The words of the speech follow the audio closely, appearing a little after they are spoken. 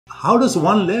How does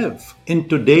one live in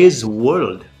today's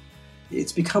world?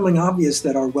 It's becoming obvious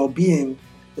that our well-being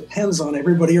depends on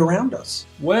everybody around us.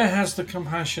 Where has the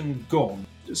compassion gone?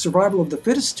 Survival of the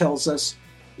fittest tells us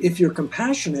if you're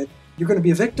compassionate, you're going to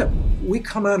be a victim. We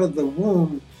come out of the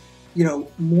womb,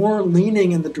 more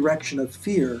leaning in the direction of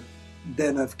fear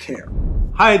than of care.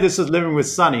 Hi, this is Living with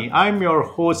Sunny. I'm your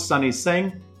host, Sunny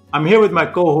Singh. I'm here with my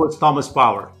co-host, Thomas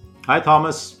Power. Hi,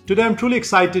 Thomas. Today, I'm truly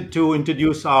excited to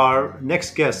introduce our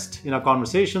next guest in our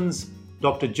conversations,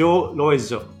 Dr. Joe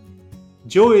Loizzo.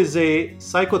 Joe is a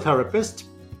psychotherapist.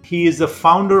 He is the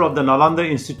founder of the Nalanda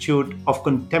Institute of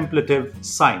Contemplative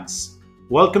Science.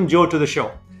 Welcome, Joe, to the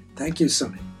show. Thank you,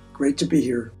 Sunny. Great to be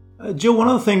here. Joe, one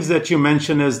of the things that you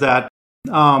mentioned is that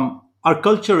our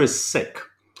culture is sick.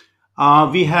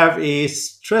 We have a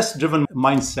stress-driven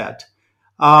mindset.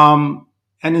 And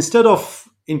instead of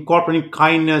incorporating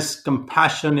kindness,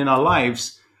 compassion in our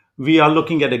lives, we are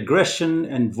looking at aggression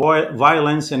and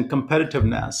violence and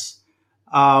competitiveness.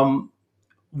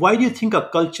 Why do you think our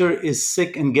culture is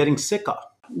sick and getting sicker?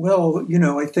 Well,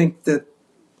 I think that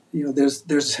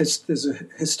there's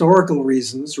historical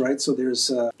reasons, right? So there's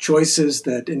choices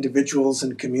that individuals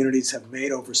and communities have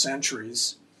made over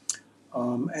centuries.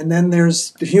 And then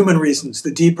there's the human reasons,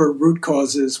 the deeper root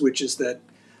causes, which is that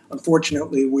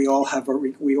unfortunately we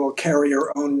all carry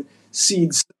our own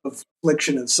seeds of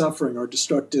affliction and suffering, our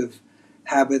destructive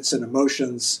habits and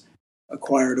emotions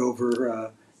acquired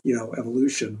over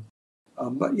evolution.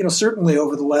 But certainly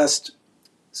over the last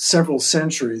several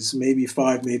centuries, maybe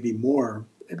 5, maybe more,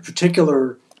 in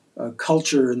particular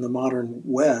culture in the modern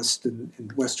West and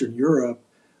in Western Europe,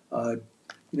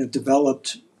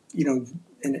 developed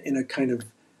in a kind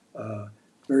of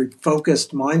very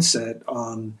focused mindset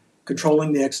on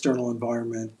controlling the external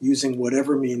environment, using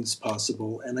whatever means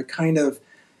possible, and a kind of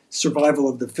survival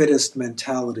of the fittest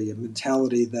mentality, a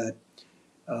mentality that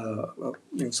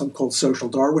some call social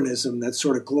Darwinism, that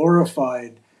sort of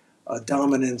glorified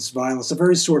dominance, violence, a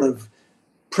very sort of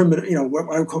primitive, what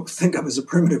I think of as a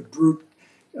primitive brute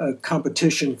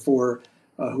competition for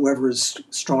whoever is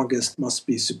strongest must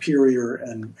be superior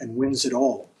and wins it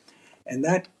all. And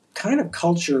that kind of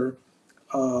culture,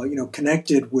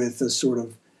 connected with a sort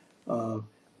of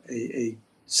a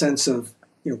sense of,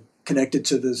 connected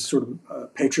to this sort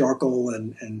of patriarchal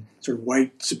and sort of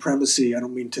white supremacy. I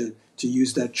don't mean to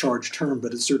use that charged term,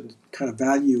 but a certain kind of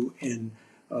value in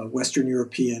Western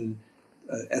European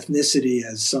ethnicity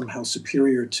as somehow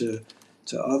superior to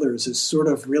others has sort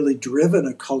of really driven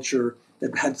a culture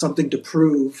that had something to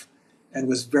prove and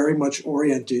was very much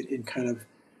oriented in kind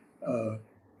of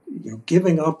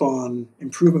giving up on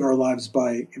improving our lives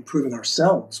by improving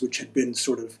ourselves, which had been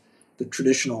sort of the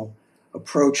traditional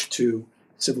approach to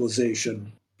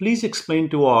civilization. Please explain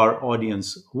to our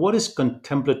audience, what is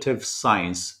contemplative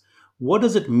science? What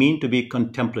does it mean to be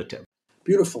contemplative?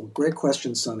 Beautiful. Great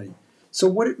question, Sunny. So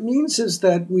what it means is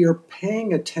that we are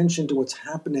paying attention to what's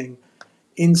happening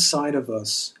inside of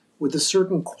us with a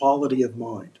certain quality of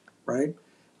mind, right?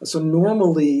 So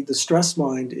normally the stress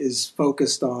mind is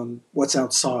focused on what's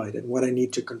outside and what I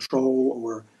need to control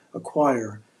or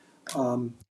acquire.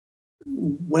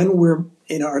 When we're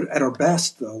at our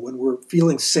best, though, when we're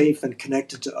feeling safe and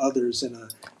connected to others in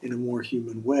a more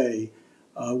human way,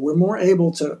 we're more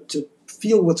able to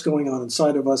feel what's going on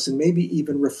inside of us and maybe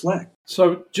even reflect.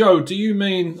 So, Joe, do you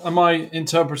mean, am I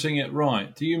interpreting it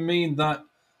right? Do you mean that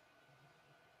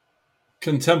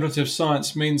contemplative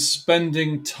science means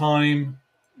spending time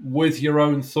with your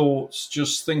own thoughts,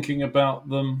 just thinking about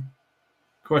them,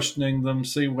 questioning them,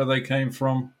 seeing where they came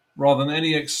from, rather than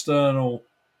any external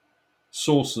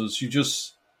sources? You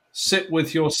just sit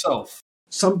with yourself.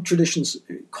 Some traditions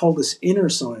call this inner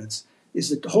science,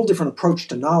 is a whole different approach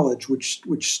to knowledge, which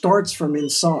starts from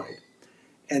inside.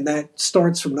 And that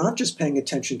starts from not just paying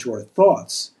attention to our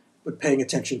thoughts, but paying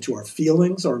attention to our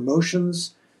feelings, our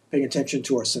emotions, paying attention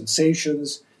to our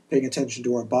sensations, paying attention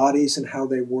to our bodies and how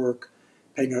they work,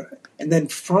 and then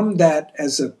from that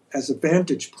as a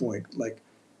vantage point, like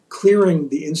clearing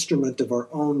the instrument of our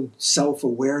own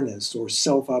self-awareness or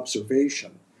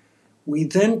self-observation, we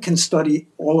then can study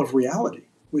all of reality.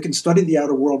 We can study the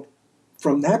outer world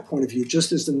from that point of view,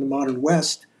 just as in the modern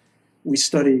West, we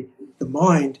study the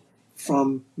mind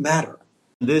from matter.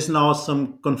 There's now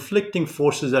some conflicting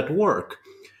forces at work.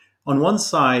 On one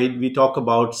side, we talk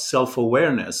about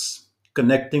self-awareness,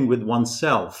 connecting with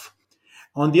oneself.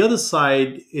 On the other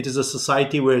side, it is a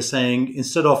society where it's saying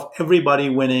instead of everybody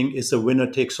winning, it's a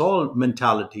winner-takes-all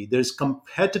mentality. There's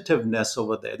competitiveness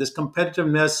over there. There's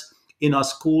competitiveness in our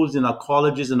schools, in our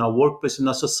colleges, in our workplace, in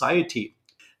our society.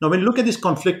 Now, when you look at these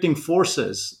conflicting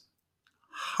forces,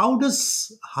 how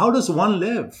does one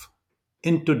live?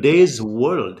 in today's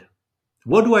world?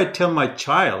 What do I tell my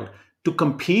child? To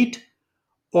compete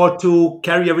or to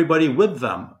carry everybody with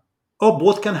them? Or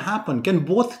both can happen? Can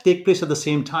both take place at the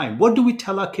same time? What do we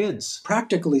tell our kids?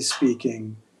 Practically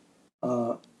speaking,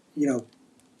 uh, you know,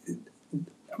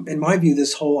 in my view,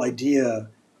 this whole idea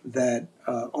that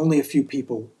only a few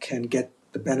people can get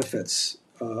the benefits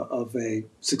of a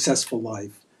successful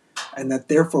life, and that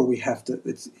therefore we have to,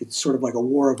 it's sort of like a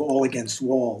war of all against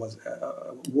wall,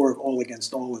 a war of all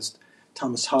against all, as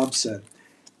Thomas Hobbes said.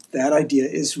 That idea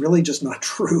is really just not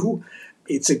true.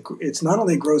 It's not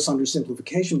only a gross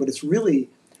undersimplification, but it's really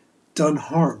done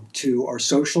harm to our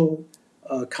social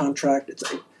contract.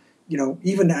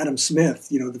 Even Adam Smith,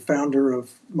 the founder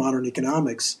of modern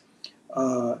economics,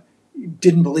 uh,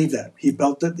 didn't believe that. He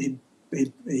felt that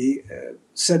he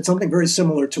said something very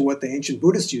similar to what the ancient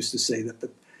Buddhists used to say, that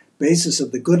the basis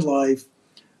of the good life,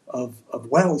 of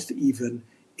wealth even,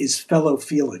 is fellow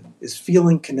feeling, is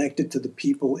feeling connected to the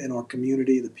people in our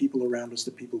community, the people around us,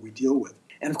 the people we deal with.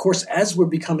 And of course, as we're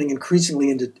becoming increasingly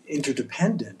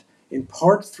interdependent, in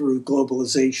part through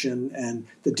globalization and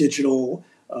the digital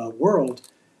world,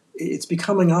 it's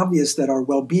becoming obvious that our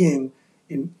well-being,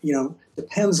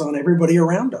 depends on everybody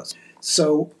around us.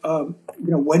 So,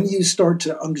 when you start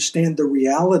to understand the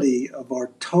reality of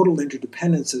our total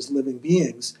interdependence as living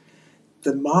beings,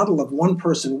 the model of one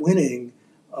person winning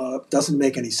doesn't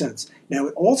make any sense. Now,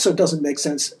 it also doesn't make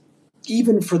sense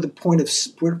even for the point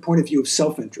of view of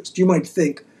self-interest. You might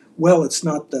think, well, it's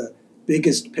not the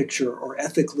biggest picture or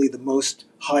ethically the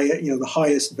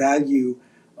highest value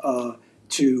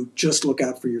to just look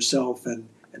out for yourself and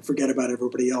forget about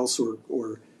everybody else,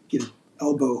 or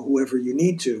elbow whoever you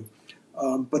need to.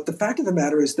 But the fact of the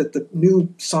matter is that the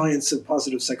new science of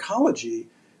positive psychology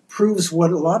proves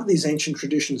what a lot of these ancient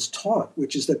traditions taught,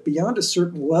 which is that beyond a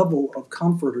certain level of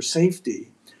comfort or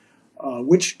safety,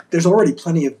 which there's already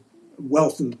plenty of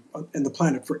wealth in the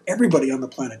planet for everybody on the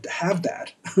planet to have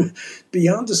that,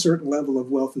 beyond a certain level of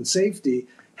wealth and safety,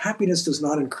 happiness does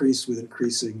not increase with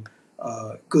increasing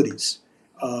goodies,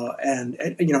 and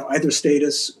either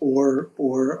status or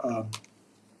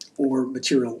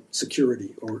material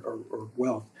security or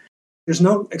wealth. There's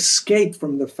no escape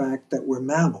from the fact that we're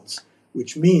mammals,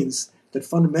 which means that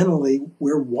fundamentally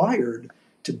we're wired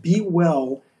to be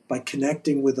well by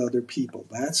connecting with other people.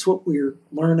 That's what we're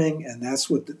learning, and that's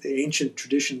what the ancient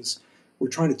traditions were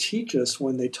trying to teach us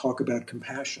when they talk about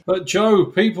compassion. But Joe,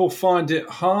 people find it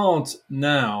hard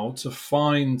now to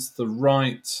find the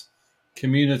right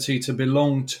community to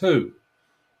belong to.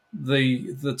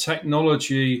 The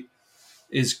technology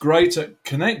is great at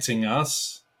connecting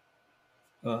us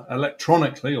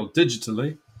electronically or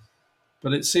digitally,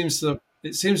 but it seems to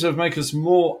make us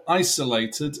more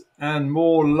isolated and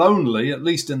more lonely, at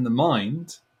least in the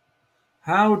mind.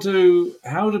 How do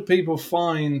people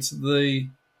find the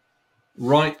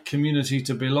right community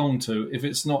to belong to if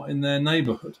it's not in their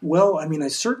neighborhood? Well, I mean, I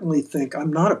certainly think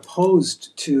I'm not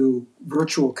opposed to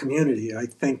virtual community. I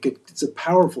think it's a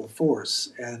powerful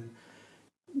force, and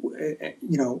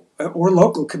or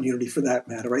local community for that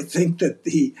matter. I think that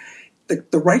the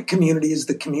right community is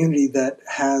the community that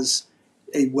has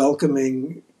a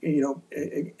welcoming,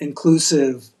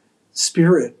 inclusive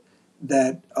spirit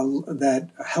that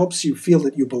helps you feel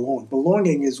that you belong.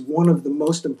 Belonging is one of the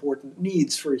most important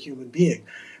needs for a human being.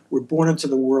 We're born into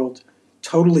the world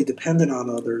totally dependent on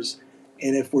others,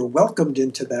 and if we're welcomed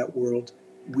into that world,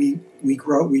 we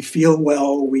grow, we feel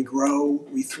well, we grow,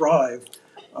 we thrive.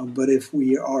 But if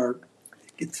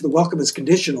the welcome is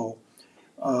conditional,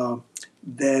 uh,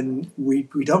 then we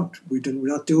do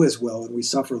not do as well, and we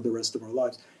suffer the rest of our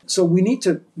lives. So we need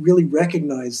to really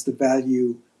recognize the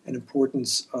value and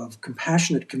importance of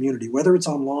compassionate community, whether it's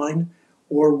online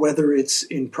or whether it's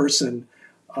in person.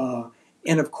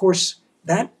 And of course,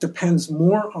 that depends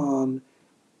more on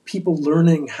people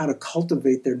learning how to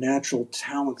cultivate their natural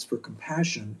talents for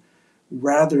compassion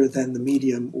rather than the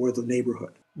medium or the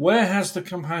neighborhood. Where has the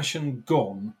compassion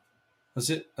gone? Has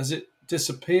it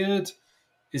disappeared?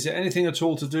 Is it anything at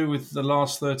all to do with the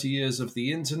last 30 years of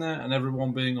the internet and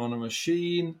everyone being on a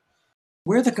machine?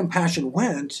 Where the compassion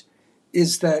went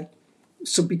is that,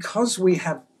 so because we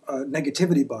have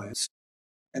negativity bias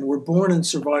and we're born in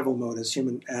survival mode as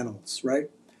human animals, right?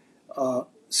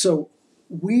 So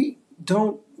we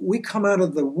come out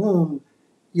of the womb,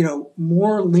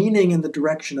 more leaning in the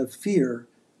direction of fear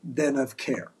than of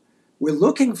care. We're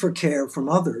looking for care from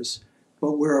others,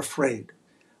 but we're afraid.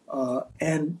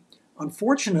 And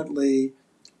unfortunately,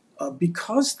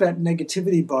 because that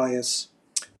negativity bias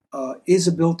is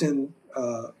a built-in,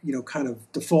 kind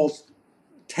of default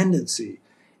tendency,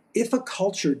 if a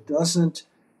culture doesn't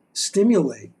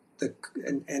stimulate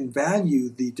and value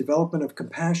the development of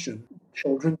compassion,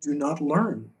 children do not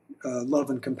learn love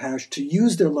and compassion, to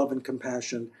use their love and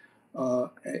compassion, uh,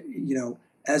 you know,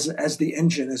 as the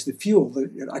engine, as the fuel.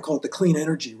 I call it the clean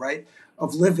energy, right,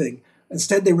 of living.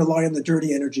 Instead, they rely on the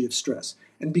dirty energy of stress.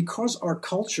 And because our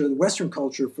culture, the Western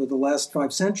culture, for the last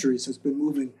 5 centuries, has been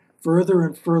moving further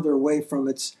and further away from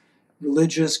its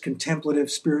religious, contemplative,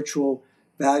 spiritual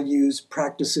values,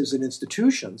 practices, and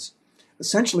institutions,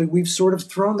 essentially we've sort of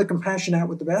thrown the compassion out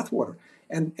with the bathwater.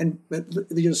 And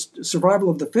the survival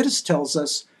of the fittest tells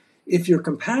us if you're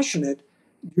compassionate,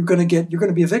 you're going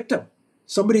to be a victim.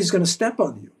 Somebody's going to step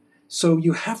on you. So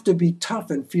you have to be tough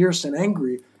and fierce and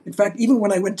angry. In fact, even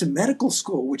when I went to medical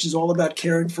school, which is all about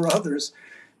caring for others,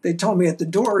 they told me at the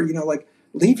door, like,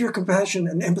 leave your compassion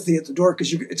and empathy at the door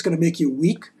because it's going to make you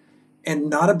weak and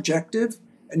not objective,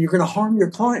 and you're going to harm your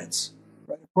clients.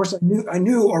 Right? Of course, I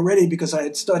knew already because I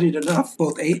had studied enough,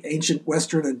 both ancient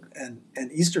Western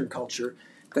and Eastern culture,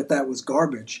 that was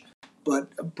garbage.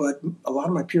 But a lot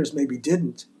of my peers maybe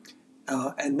didn't.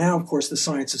 And now, of course, the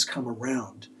science has come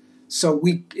around. So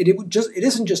it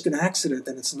isn't just an accident,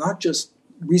 and it's not just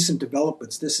recent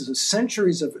developments. This is a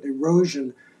centuries of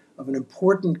erosion of an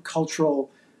important cultural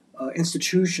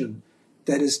institution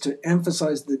that is to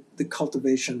emphasize the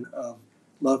cultivation of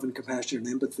love and compassion and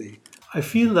empathy. I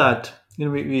feel that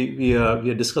we are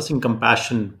discussing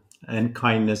compassion and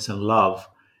kindness and love,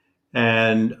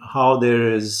 and how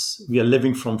we are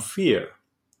living from fear,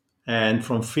 and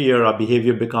from fear our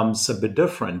behavior becomes a bit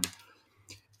different.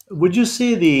 Would you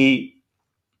say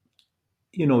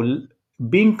you know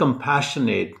being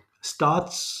compassionate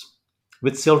starts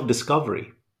with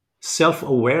self-discovery,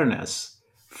 self-awareness,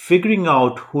 figuring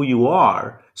out who you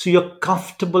are, so you're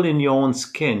comfortable in your own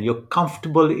skin, you're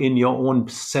comfortable in your own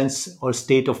sense or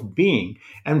state of being,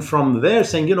 and from there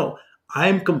saying,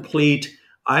 I'm complete,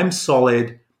 I'm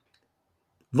solid.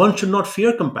 One should not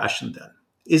fear compassion then.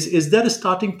 Is that a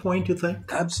starting point, you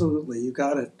think? Absolutely, you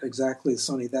got it exactly,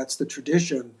 Sonny. That's the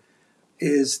tradition,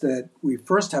 is that we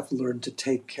first have to learn to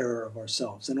take care of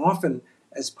ourselves. And often,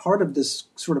 as part of this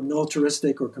sort of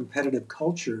militaristic or competitive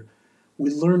culture, we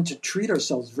learn to treat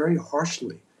ourselves very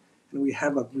harshly. And we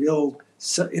have a real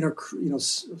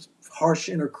harsh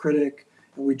inner critic,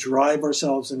 and we drive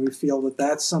ourselves and we feel that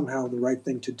that's somehow the right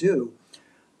thing to do.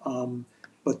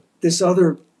 But this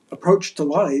other approach to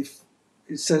life,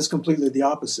 it says completely the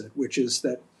opposite, which is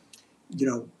that,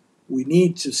 we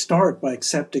need to start by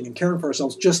accepting and caring for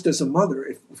ourselves just as a mother.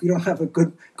 If we don't have a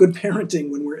good parenting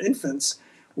when we're infants,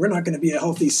 we're not going to be a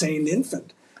healthy, sane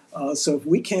infant. So if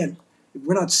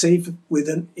we're not safe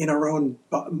in our own,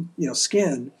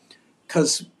 skin,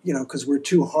 because we're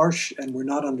too harsh and we're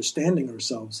not understanding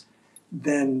ourselves,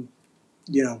 then,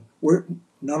 we're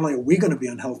not only are we going to be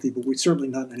unhealthy, but we're certainly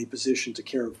not in any position to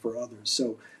care for others.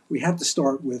 So we have to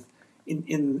start with,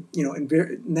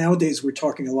 nowadays we're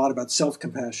talking a lot about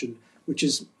self-compassion, which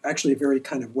is actually a very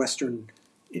kind of Western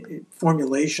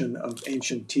formulation of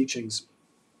ancient teachings.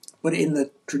 But in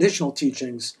the traditional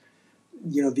teachings,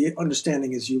 the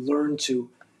understanding is you learn to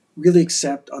really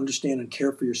accept, understand, and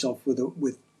care for yourself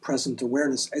with present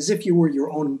awareness, as if you were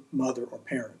your own mother or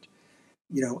parent.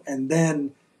 And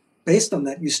then based on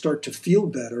that, you start to feel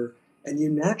better, and you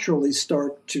naturally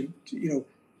start to,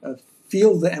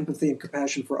 feel the empathy and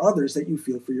compassion for others that you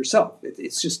feel for yourself.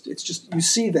 It's just you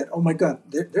see that, oh my God,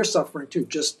 they're suffering too,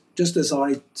 just as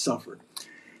I suffered.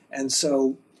 And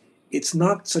so it's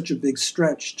not such a big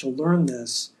stretch to learn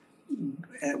this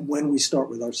when we start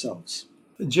with ourselves.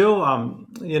 Joe,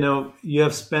 you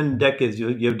have spent decades,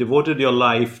 you have devoted your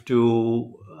life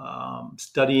to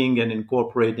studying and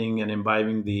incorporating and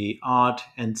imbibing the art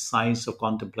and science of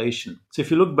contemplation. So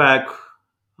if you look back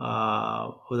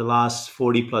over the last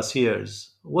 40 plus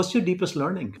years, what's your deepest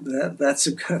learning? That's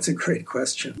a great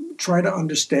question. Try to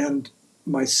understand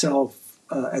myself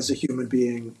as a human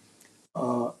being,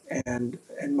 and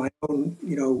my own,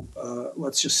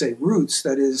 let's just say roots.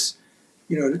 That is,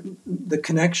 the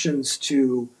connections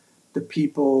to the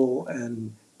people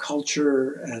and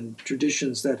culture and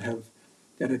traditions that have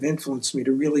influenced me,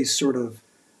 to really sort of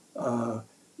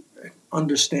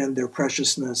understand their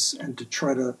preciousness, and to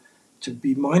try to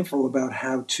be mindful about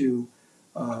how to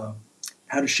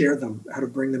share them, how to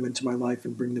bring them into my life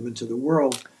and bring them into the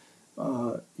world.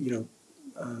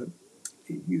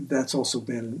 That's also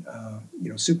been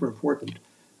super important,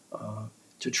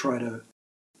 to try to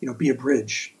be a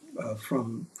bridge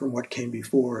from what came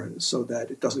before, so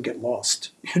that it doesn't get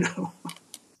lost.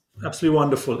 Absolutely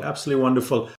wonderful. Absolutely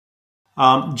wonderful.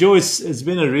 Joe, it's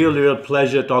been a real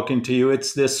pleasure talking to you.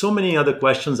 There's so many other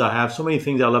questions I have, so many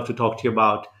things I love to talk to you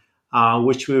about.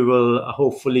 which we will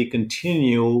hopefully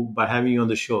continue by having you on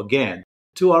the show again.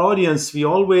 To our audience, we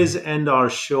always end our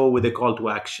show with a call to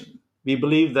action. We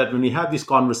believe that when we have these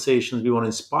conversations, we want to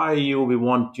inspire you. We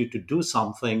want you to do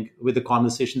something with the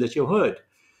conversation that you heard.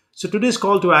 So today's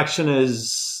call to action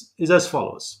is as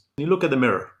follows. You look at the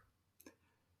mirror.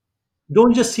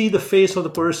 Don't just see the face of the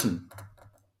person.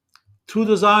 Through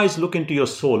those eyes, look into your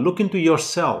soul, look into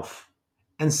yourself,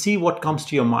 and see what comes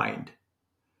to your mind.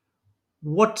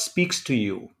 What speaks to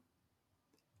you?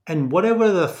 And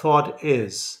whatever the thought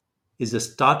is the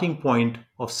starting point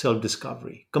of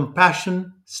self-discovery.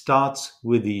 Compassion starts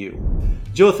with you.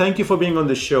 Joe, thank you for being on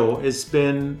the show. It's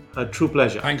been a true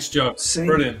pleasure. Thanks, Joe. Same,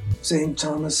 Brilliant. Same,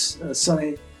 Thomas.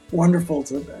 Sonny, wonderful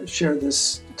to share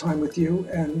this time with you.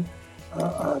 And,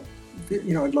 I'd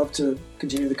love to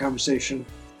continue the conversation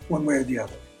one way or the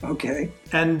other. Okay.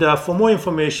 And for more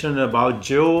information about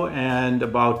Joe and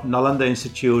about Nalanda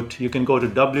Institute, you can go to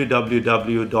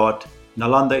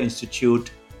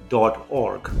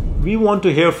www.nalandainstitute.org. We want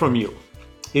to hear from you.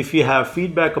 If you have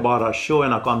feedback about our show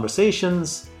and our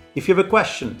conversations, if you have a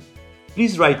question,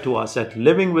 please write to us at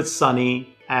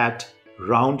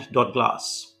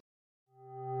livingwithsunny@round.glass.